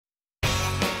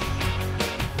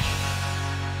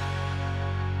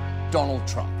Donald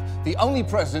Trump, the only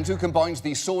president who combines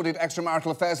the sordid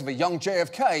extramarital affairs of a young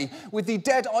JFK with the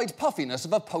dead-eyed puffiness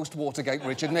of a post-Watergate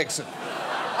Richard Nixon.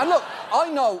 And look, I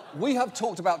know we have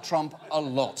talked about Trump a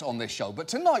lot on this show, but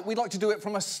tonight we'd like to do it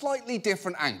from a slightly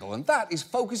different angle, and that is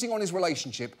focusing on his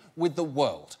relationship with the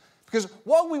world. Because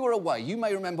while we were away, you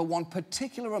may remember one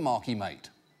particular remark he made.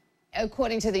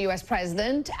 According to the US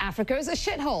president, Africa is a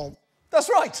shithole. That's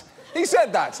right. He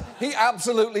said that. He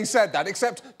absolutely said that.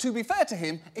 Except, to be fair to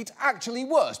him, it's actually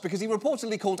worse because he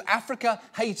reportedly called Africa,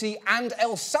 Haiti and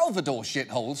El Salvador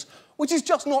shitholes, which is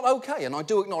just not OK. And I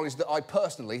do acknowledge that I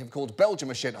personally have called Belgium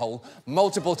a shithole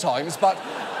multiple times, but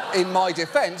in my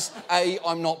defence, A,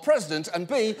 I'm not president, and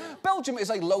B, Belgium is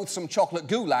a loathsome chocolate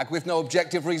gulag with no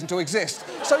objective reason to exist.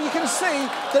 So you can see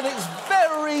that it's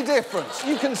very different.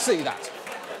 You can see that.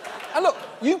 And look,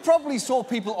 you probably saw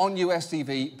people on US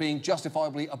TV being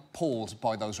justifiably appalled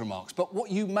by those remarks, but what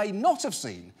you may not have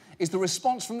seen is the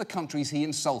response from the countries he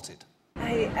insulted.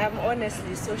 I am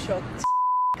honestly so shocked.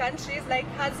 Countries, like,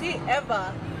 has he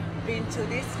ever been to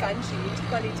this country to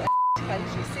call it a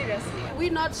country? Seriously. We're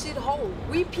not shithole.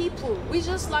 We people. We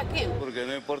just like him.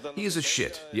 He is a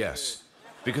shit, yes.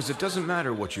 Because it doesn't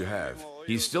matter what you have.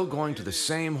 He's still going to the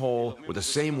same hole where the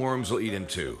same worms will eat him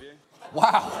too.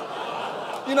 Wow.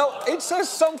 You know, it says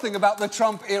something about the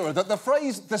Trump era that the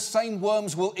phrase, "the same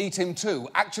worms will eat him too,"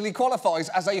 actually qualifies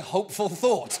as a hopeful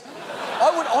thought.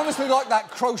 I would honestly like that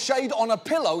crocheted on a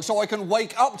pillow so I can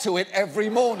wake up to it every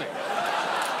morning.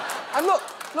 And look,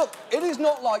 it is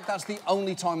not like that's the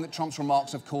only time that Trump's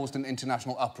remarks have caused an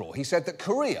international uproar. He said that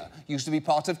Korea used to be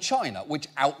part of China, which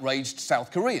outraged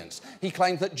South Koreans. He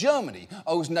claimed that Germany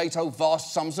owes NATO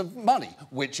vast sums of money,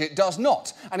 which it does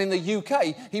not. And in the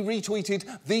UK, he retweeted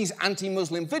these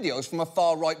anti-Muslim videos from a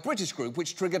far-right British group,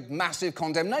 which triggered massive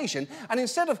condemnation. And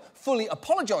instead of fully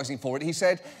apologising for it, he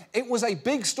said, "It was a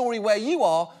big story where you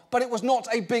are, but it was not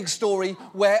a big story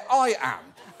where I am."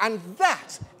 And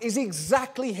that is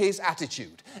exactly his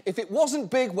attitude. If it wasn't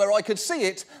big where I could see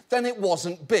it, then it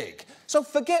wasn't big. So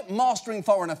forget mastering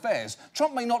foreign affairs.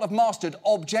 Trump may not have mastered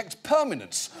object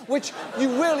permanence, which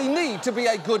you really need to be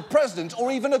a good president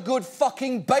or even a good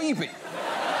fucking baby.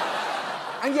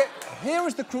 And yet, here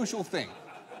is the crucial thing.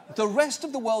 The rest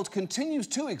of the world continues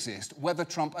to exist whether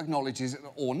Trump acknowledges it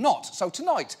or not. So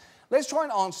tonight, let's try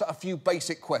and answer a few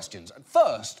basic questions.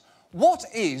 First, what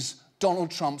is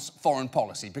Donald Trump's foreign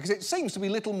policy? Because it seems to be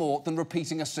little more than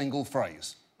repeating a single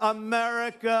phrase.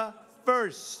 America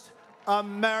first.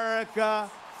 America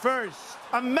first.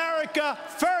 America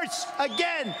first.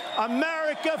 Again.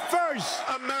 America first.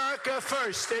 America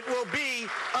first. It will be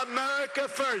America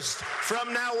first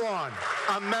from now on.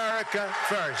 America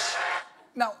first.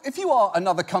 Now, if you are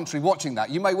another country watching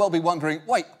that, you may well be wondering,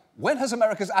 wait, when has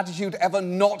America's attitude ever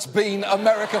not been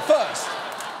America first?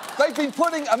 They've been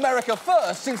putting America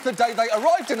first since the day they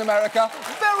arrived in America,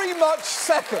 very much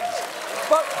second.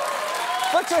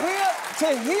 But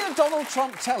to hear Donald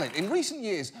Trump tell it, in recent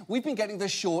years, we've been getting the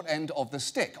short end of the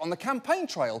stick. On the campaign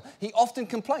trail, he often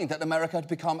complained that America had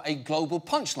become a global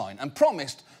punchline and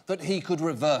promised that he could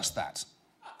reverse that.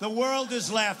 The world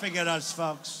is laughing at us,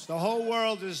 folks. The whole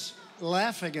world is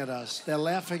laughing at us. They're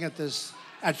laughing at this.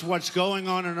 That's what's going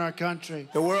on in our country.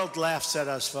 The world laughs at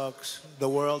us, folks. The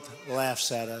world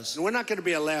laughs at us. We're not going to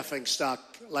be a laughing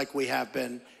stock like we have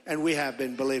been, and we have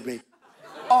been, believe me.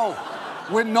 Oh,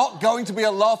 we're not going to be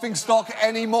a laughing stock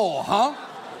anymore, huh?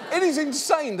 It is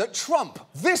insane that Trump,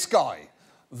 this guy,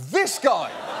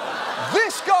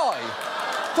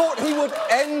 thought he would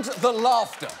end the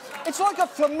laughter. It's like a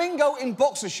flamingo in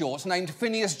boxer shorts named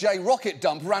Phineas J. Rocket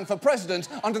Dump ran for president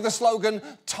under the slogan,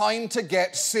 "Time to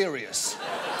get serious."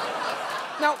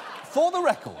 Now, for the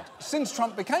record, since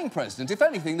Trump became president, if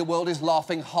anything, the world is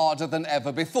laughing harder than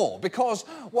ever before. Because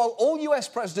while all US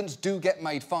presidents do get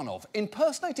made fun of,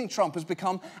 impersonating Trump has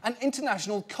become an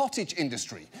international cottage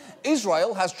industry.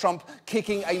 Israel has Trump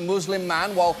kicking a Muslim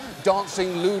man while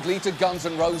dancing lewdly to Guns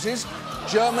N' Roses.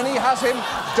 Germany has him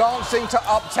dancing to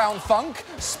Uptown Funk.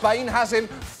 Spain has him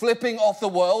flipping off the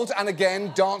world and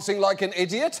again dancing like an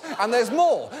idiot. And there's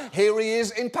more. Here he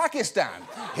is in Pakistan.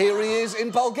 Here he is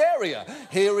in Bulgaria.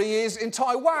 Here he is in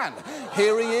Taiwan.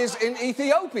 Here he is in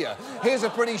Ethiopia. Here's a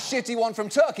pretty shitty one from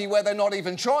Turkey where they're not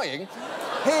even trying.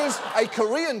 Here's a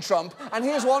Korean Trump, and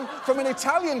here's one from an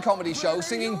Italian comedy show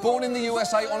singing Born in the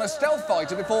USA on a stealth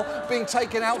fighter before being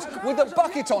taken out with a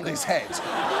bucket on his head.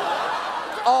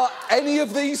 Are any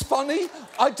of these funny?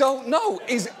 I don't know.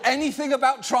 Is anything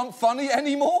about Trump funny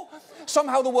anymore?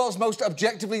 Somehow the world's most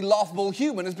objectively laughable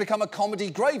human has become a comedy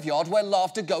graveyard where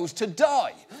laughter goes to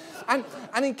die. And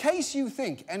in case you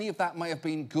think any of that may have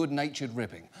been good-natured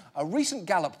ribbing, a recent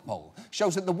Gallup poll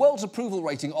shows that the world's approval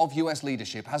rating of US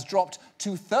leadership has dropped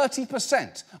to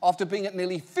 30% after being at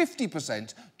nearly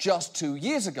 50% just 2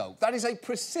 years ago. That is a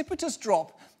precipitous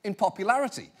drop in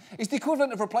popularity. It's the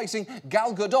equivalent of replacing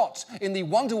Gal Gadot in the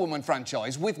Wonder Woman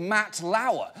franchise with Matt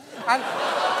Lauer. And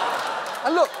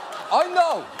look, I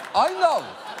know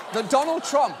that Donald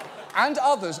Trump and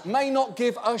others may not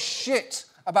give a shit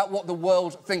about what the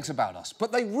world thinks about us,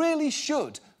 but they really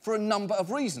should for a number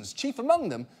of reasons. Chief among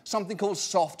them, something called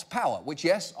soft power, which,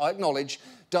 yes, I acknowledge,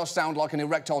 does sound like an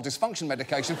erectile dysfunction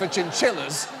medication for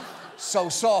chinchillas. So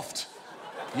soft,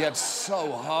 yet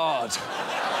so hard.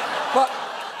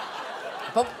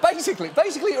 But basically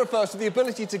it refers to the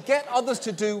ability to get others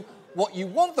to do what you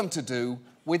want them to do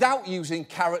without using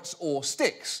carrots or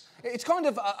sticks. It's kind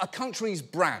of a country's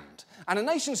brand. And a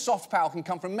nation's soft power can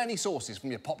come from many sources,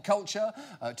 from your pop culture,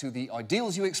 to the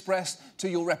ideals you express, to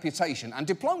your reputation. And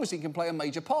diplomacy can play a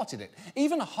major part in it.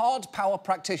 Even hard power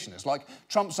practitioners, like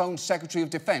Trump's own Secretary of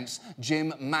Defense,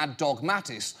 Jim Mad Dog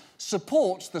Mattis,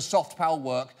 supports the soft power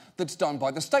work that's done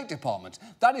by the State Department.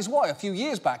 That is why, a few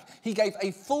years back, he gave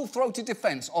a full-throated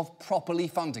defense of properly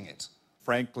funding it.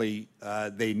 Frankly,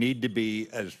 they need to be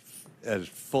as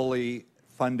fully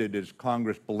funded as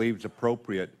Congress believes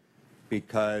appropriate,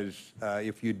 because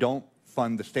if you don't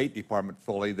fund the State Department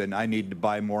fully, then I need to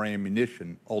buy more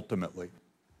ammunition, ultimately.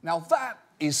 Now, that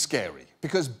is scary,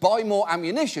 because buy more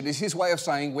ammunition is his way of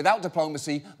saying, without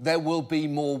diplomacy, there will be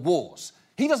more wars.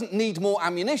 He doesn't need more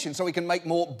ammunition so he can make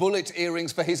more bullet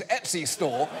earrings for his Etsy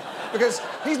store, because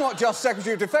he's not just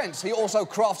Secretary of Defense, he also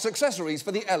crafts accessories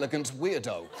for the elegant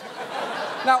weirdo.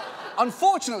 Now,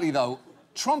 unfortunately, though,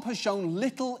 Trump has shown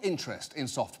little interest in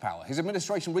soft power. His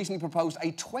administration recently proposed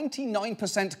a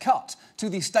 29% cut to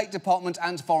the State Department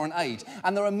and foreign aid,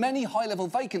 and there are many high-level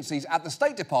vacancies at the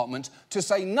State Department, to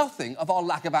say nothing of our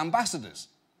lack of ambassadors.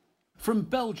 From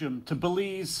Belgium to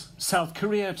Belize, South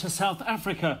Korea to South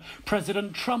Africa,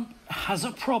 President Trump has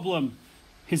a problem.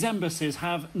 His embassies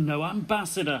have no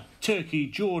ambassador. Turkey,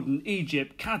 Jordan,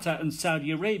 Egypt, Qatar and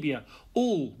Saudi Arabia,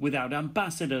 all without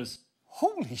ambassadors.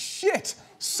 Holy shit!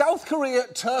 South Korea,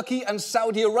 Turkey and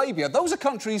Saudi Arabia, those are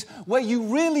countries where you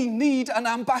really need an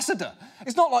ambassador.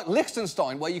 It's not like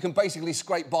Liechtenstein, where you can basically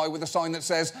scrape by with a sign that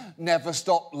says, "Never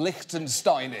stop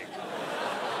Liechtensteining."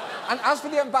 And as for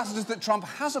the ambassadors that Trump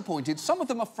has appointed, some of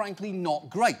them are frankly not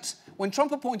great. When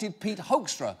Trump appointed Pete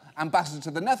Hoekstra ambassador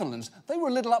to the Netherlands, they were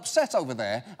a little upset over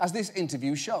there, as this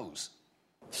interview shows.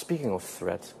 Speaking of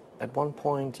threat, at one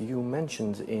point you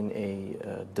mentioned in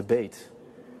a debate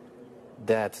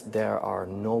that there are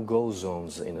no-go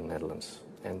zones in the Netherlands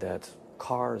and that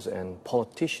cars and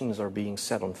politicians are being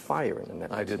set on fire in the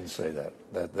Netherlands. I didn't say that.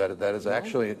 That is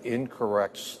actually an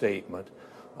incorrect statement.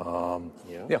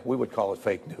 Yeah, we would call it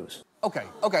fake news.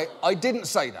 OK, I didn't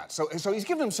say that. So he's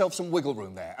given himself some wiggle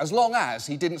room there, as long as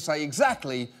he didn't say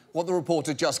exactly what the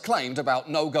reporter just claimed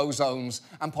about no-go zones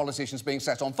and politicians being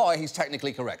set on fire. He's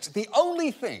technically correct. The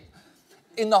only thing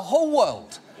in the whole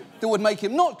world that would make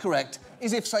him not correct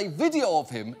is if, say, video of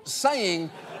him saying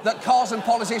that cars and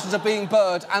politicians are being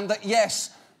burned and that,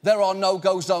 yes, there are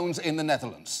no-go zones in the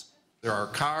Netherlands. There are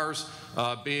cars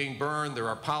being burned, there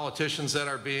are politicians that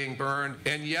are being burned,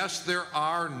 and yes, there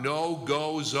are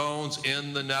no-go zones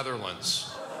in the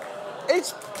Netherlands.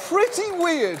 It's pretty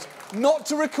weird not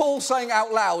to recall saying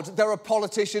out loud there are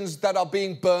politicians that are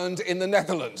being burned in the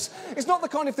Netherlands. It's not the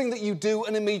kind of thing that you do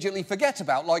and immediately forget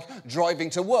about, like driving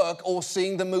to work or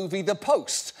seeing the movie The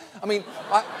Post. I mean,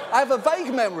 I have a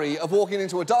vague memory of walking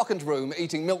into a darkened room,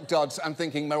 eating milk duds and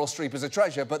thinking Meryl Streep is a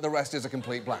treasure, but the rest is a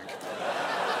complete blank.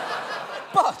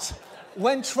 But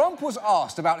when Trump was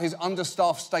asked about his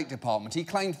understaffed State Department, he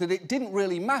claimed that it didn't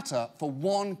really matter for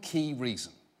one key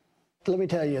reason. Let me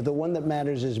tell you, the one that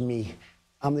matters is me.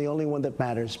 I'm the only one that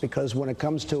matters, because when it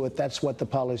comes to it, that's what the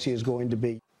policy is going to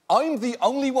be. I'm the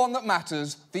only one that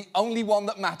matters. The only one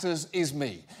that matters is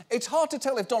me. It's hard to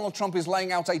tell if Donald Trump is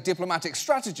laying out a diplomatic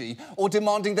strategy or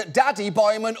demanding that Daddy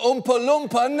buy him an Oompa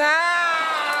Loompa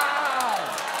now.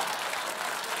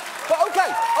 But OK.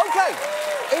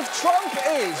 If Trump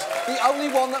is the only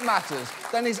one that matters,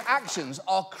 then his actions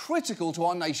are critical to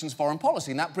our nation's foreign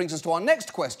policy. And that brings us to our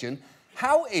next question.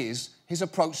 How is his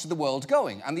approach to the world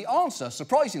going? And the answer,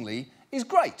 surprisingly, is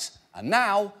great. And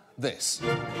now, this.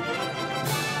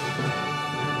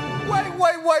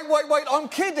 Wait, I'm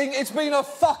kidding. It's been a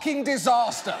fucking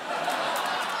disaster.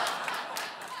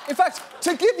 In fact,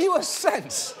 to give you a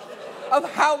sense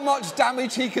of how much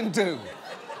damage he can do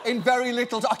in very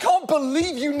little time. I can't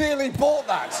believe you nearly bought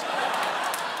that.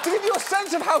 To give you a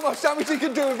sense of how much damage he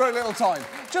can do in very little time,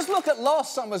 Just look at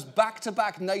last summer's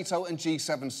back-to-back NATO and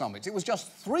G7 summits. It was just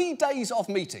 3 days of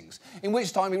meetings, in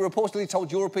which time he reportedly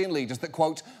told European leaders that,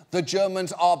 quote, the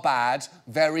Germans are bad,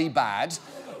 very bad,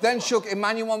 then shook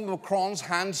Emmanuel Macron's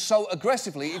hand so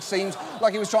aggressively it seemed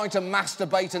like he was trying to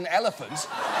masturbate an elephant.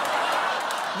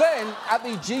 Then, at the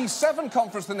G7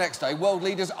 conference the next day, world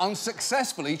leaders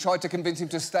unsuccessfully tried to convince him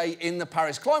to stay in the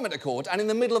Paris Climate Accord, and in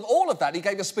the middle of all of that, he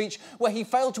gave a speech where he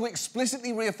failed to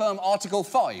explicitly reaffirm Article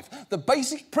 5, the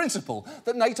basic principle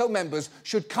that NATO members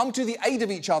should come to the aid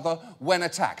of each other when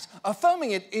attacked.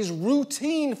 Affirming it is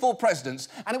routine for presidents,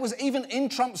 and it was even in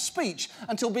Trump's speech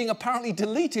until being apparently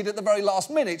deleted at the very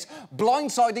last minute,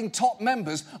 blindsiding top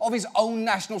members of his own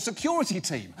national security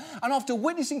team. And after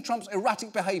witnessing Trump's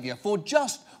erratic behaviour for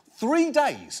just 3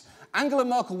 days, Angela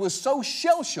Merkel was so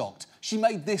shell-shocked, she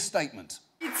made this statement.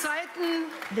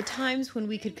 The times when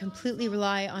we could completely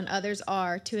rely on others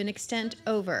are, to an extent,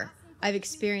 over. I've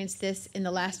experienced this in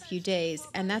the last few days,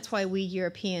 and that's why we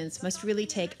Europeans must really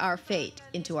take our fate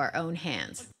into our own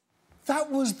hands.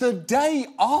 That was the day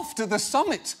after the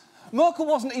summit. Merkel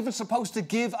wasn't even supposed to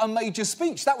give a major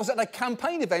speech. That was at a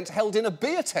campaign event held in a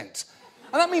beer tent.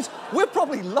 And that means we're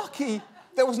probably lucky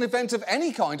there was an event of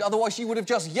any kind, otherwise she would have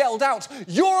just yelled out,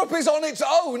 Europe is on its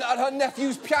own, at her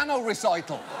nephew's piano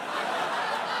recital.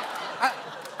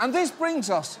 And this brings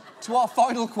us to our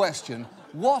final question.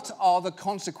 What are the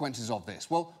consequences of this?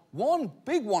 Well, one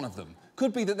big one of them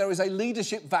could be that there is a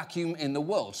leadership vacuum in the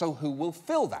world. So who will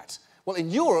fill that? Well,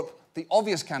 in Europe, the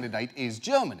obvious candidate is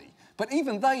Germany. But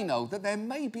even they know that there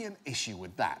may be an issue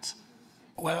with that.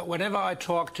 Well, whenever I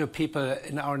talk to people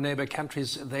in our neighbor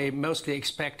countries, they mostly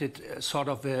expected sort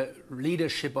of the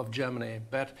leadership of Germany.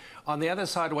 But on the other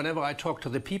side, whenever I talk to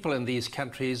the people in these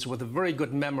countries with a very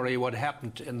good memory what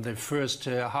happened in the first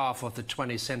half of the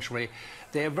 20th century,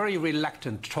 they are very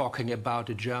reluctant talking about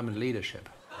a German leadership.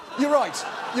 You're right.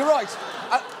 You're right.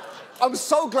 I'm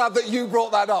so glad that you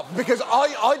brought that up, because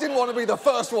I didn't want to be the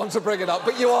first one to bring it up,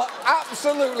 but you are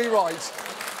absolutely right.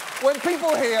 When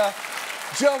people hear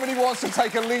Germany wants to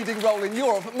take a leading role in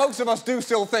Europe, most of us do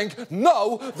still think,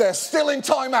 no, they're still in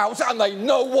time out and they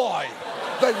know why.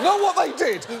 They know what they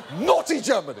did. Naughty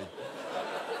Germany.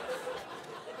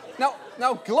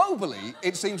 Now, globally,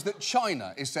 it seems that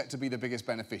China is set to be the biggest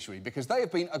beneficiary because they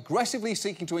have been aggressively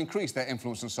seeking to increase their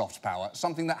influence and soft power,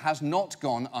 something that has not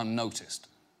gone unnoticed.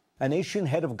 An Asian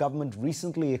head of government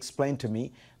recently explained to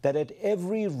me that at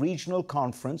every regional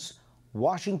conference,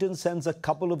 Washington sends a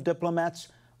couple of diplomats,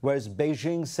 whereas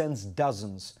Beijing sends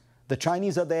dozens. The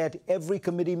Chinese are there at every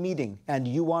committee meeting, and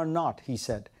you are not, he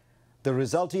said. The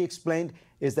result, he explained,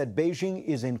 is that Beijing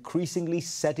is increasingly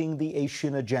setting the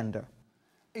Asian agenda.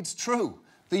 It's true.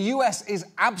 The US is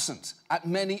absent at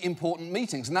many important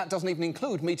meetings, and that doesn't even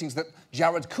include meetings that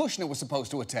Jared Kushner was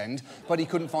supposed to attend, but he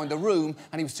couldn't find a room,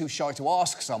 and he was too shy to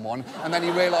ask someone, and then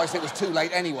he realised it was too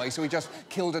late anyway, so he just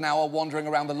killed an hour wandering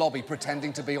around the lobby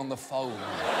pretending to be on the phone.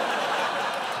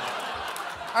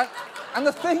 And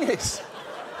the thing is,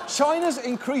 China's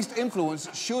increased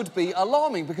influence should be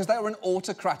alarming because they are an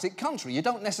autocratic country. You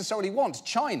don't necessarily want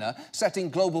China setting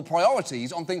global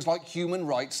priorities on things like human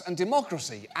rights and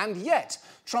democracy. And yet,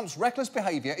 Trump's reckless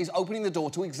behaviour is opening the door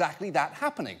to exactly that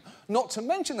happening. Not to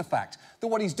mention the fact that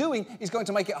what he's doing is going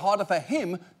to make it harder for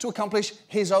him to accomplish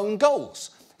his own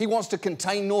goals. He wants to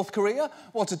contain North Korea.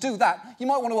 Well, to do that, you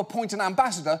might want to appoint an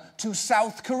ambassador to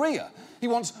South Korea. He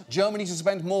wants Germany to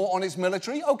spend more on its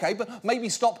military. OK, but maybe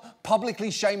stop publicly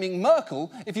shaming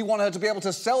Merkel if you want her to be able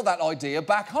to sell that idea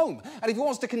back home. And if he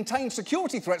wants to contain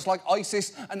security threats like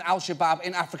ISIS and Al-Shabaab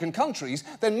in African countries,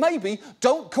 then maybe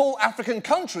don't call African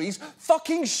countries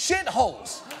fucking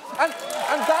shitholes. And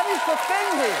that is the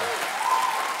thing here.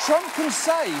 Trump can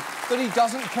say that he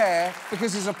doesn't care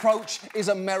because his approach is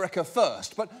America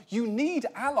first, but you need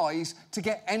allies to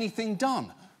get anything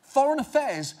done. Foreign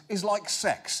affairs is like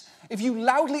sex. If you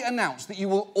loudly announce that you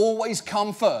will always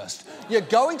come first, you're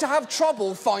going to have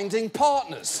trouble finding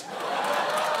partners.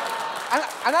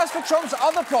 And as for Trump's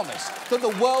other promise, that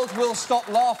the world will stop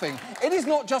laughing, it is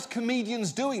not just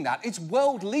comedians doing that, it's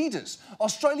world leaders.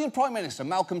 Australian Prime Minister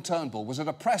Malcolm Turnbull was at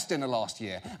a press dinner last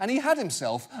year, and he had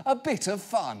himself a bit of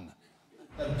fun.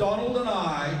 Donald and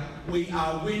I, we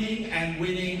are winning and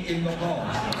winning in the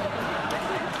polls.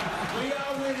 We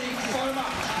are winning so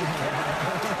much.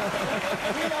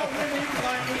 We are winning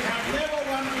like we have never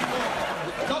won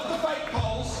before. Not the fake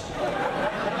polls.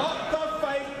 Not the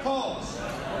fake polls.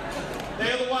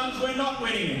 They're the ones we're not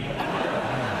winning in.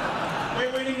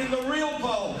 We're winning in the real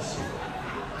polls.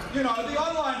 You know, the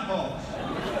online polls.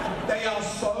 They are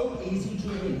so easy to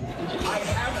win. I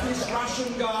have this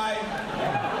Russian guy.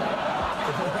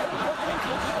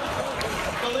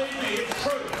 The Believe me, it's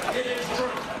true. It is true.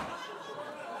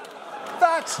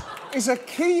 That is a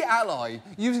key ally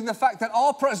using the fact that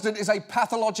our president is a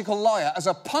pathological liar as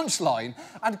a punchline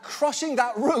and crushing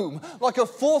that room like a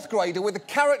fourth grader with a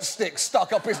carrot stick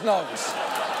stuck up his nose.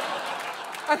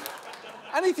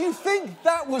 And if you think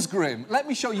that was grim, let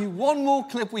me show you one more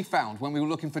clip we found when we were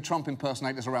looking for Trump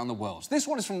impersonators around the world. This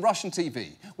one is from Russian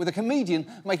TV, with a comedian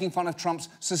making fun of Trump's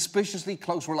suspiciously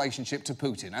close relationship to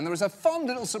Putin. And there is a fun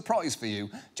little surprise for you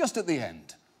just at the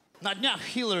end.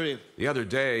 The other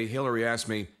day, Hillary asked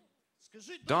me,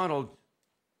 Donald,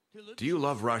 do you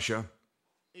love Russia?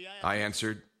 I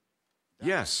answered,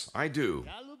 yes, I do.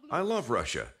 I love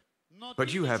Russia.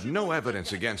 But you have no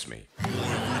evidence against me.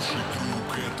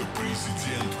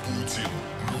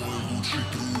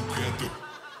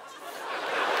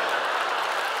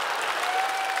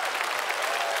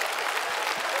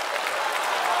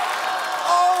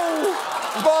 Oh,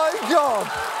 my God!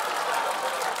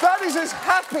 That is as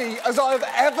happy as I have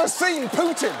ever seen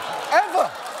Putin, ever.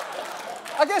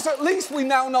 I guess at least we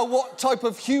now know what type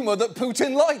of humour that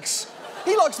Putin likes.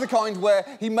 He likes the kind where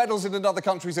he meddles in another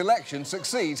country's election,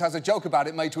 succeeds, has a joke about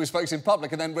it made to his face in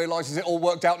public, and then realises it all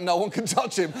worked out and no one can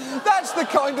touch him. That's the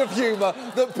kind of humour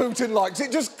that Putin likes.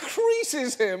 It just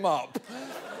creases him up.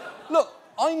 Look,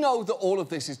 I know that all of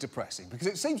this is depressing because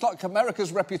it seems like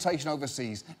America's reputation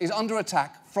overseas is under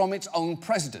attack from its own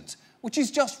president, which is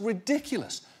just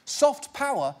ridiculous. Soft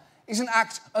power is an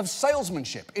act of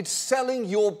salesmanship. It's selling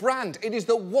your brand. It is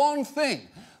the one thing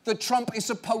that Trump is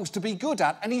supposed to be good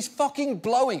at, and he's fucking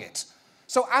blowing it.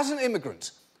 So as an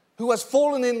immigrant who has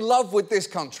fallen in love with this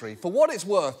country, for what it's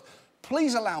worth,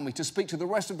 please allow me to speak to the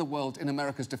rest of the world in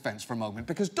America's defence for a moment,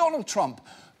 because Donald Trump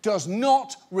does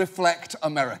not reflect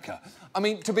America. I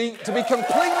mean, to be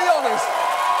completely honest,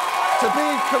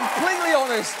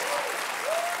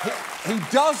 he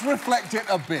does reflect it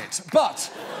a bit,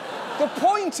 but the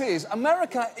point is,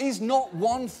 America is not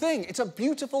one thing. It's a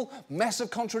beautiful mess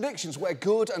of contradictions where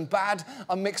good and bad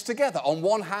are mixed together. On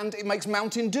one hand, it makes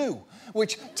Mountain Dew,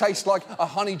 which tastes like a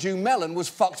honeydew melon was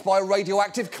fucked by a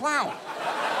radioactive clown.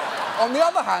 On the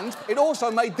other hand, it also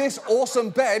made this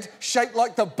awesome bed shaped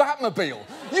like the Batmobile.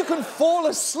 You can fall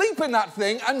asleep in that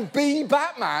thing and be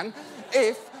Batman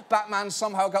if Batman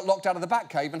somehow got locked out of the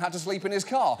Batcave and had to sleep in his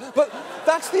car. But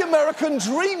that's the American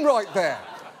dream right there.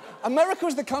 America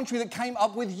is the country that came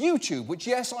up with YouTube, which,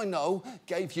 yes, I know,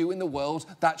 gave you in the world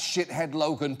that shithead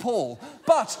Logan Paul.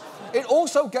 But it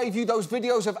also gave you those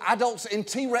videos of adults in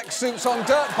T-Rex suits on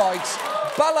dirt bikes,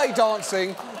 ballet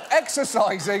dancing,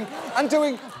 exercising, and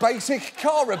doing basic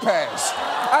car repairs.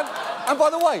 And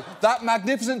by the way, that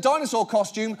magnificent dinosaur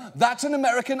costume, that's an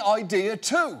American idea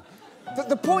too.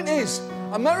 The point is,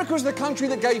 America is the country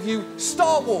that gave you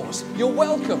Star Wars, You're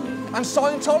Welcome, and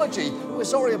Scientology. We're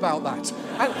sorry about that.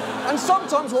 And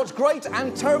sometimes what's great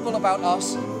and terrible about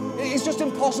us is just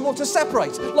impossible to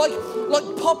separate. Like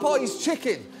Popeye's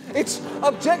chicken. It's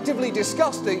objectively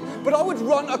disgusting, but I would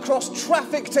run across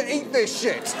traffic to eat this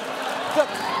shit.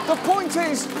 The point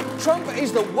is, Trump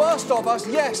is the worst of us,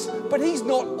 yes, but he's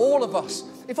not all of us.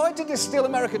 If I did distill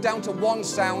America down to one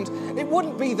sound, it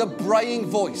wouldn't be the braying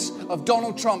voice of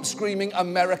Donald Trump screaming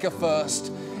America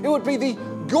first. It would be the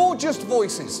gorgeous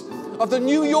voices of the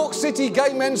New York City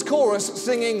Gay Men's Chorus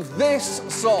singing this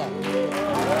song.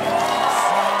 Somebody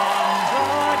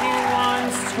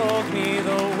once told me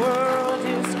the world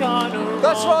is gonna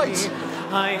That's right.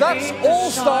 That's All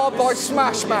Star by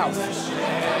Smash Mouth.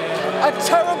 A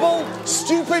terrible,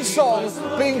 stupid song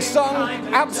being sung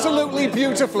absolutely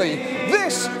beautifully.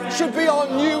 This should be our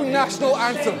new national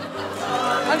anthem.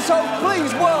 And so, please,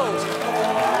 world,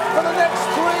 for the next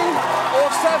 3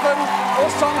 or 7 or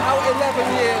somehow 11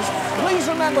 years, please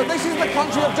remember this is the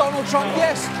country of Donald Trump,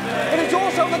 yes, but it's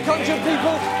also the country of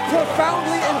people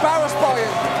profoundly embarrassed by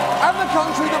him, and the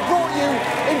country that brought you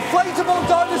inflatable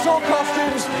dinosaur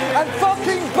costumes and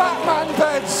fucking Batman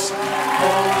beds.